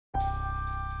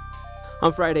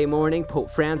On Friday morning,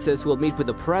 Pope Francis will meet with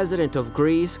the president of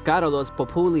Greece, Karolos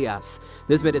Papoulias.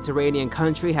 This Mediterranean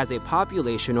country has a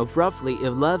population of roughly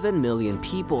 11 million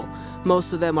people.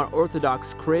 Most of them are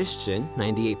Orthodox Christian,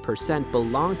 98%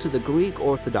 belong to the Greek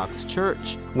Orthodox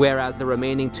Church, whereas the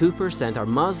remaining 2% are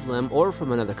Muslim or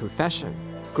from another confession.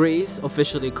 Greece,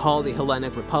 officially called the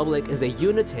Hellenic Republic, is a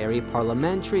unitary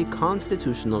parliamentary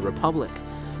constitutional republic.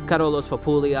 Karolos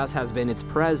Papoulias has been its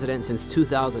president since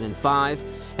 2005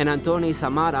 and Antonis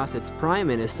Samaras its prime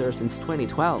minister since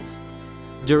 2012.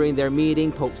 During their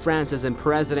meeting, Pope Francis and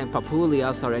President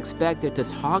Papoulias are expected to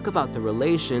talk about the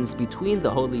relations between the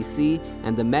Holy See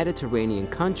and the Mediterranean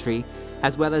country,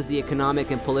 as well as the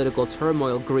economic and political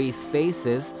turmoil Greece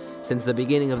faces since the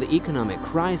beginning of the economic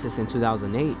crisis in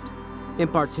 2008. In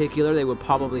particular, they will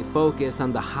probably focus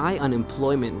on the high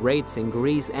unemployment rates in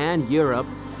Greece and Europe,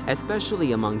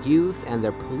 especially among youth, and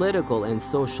their political and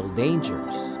social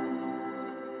dangers.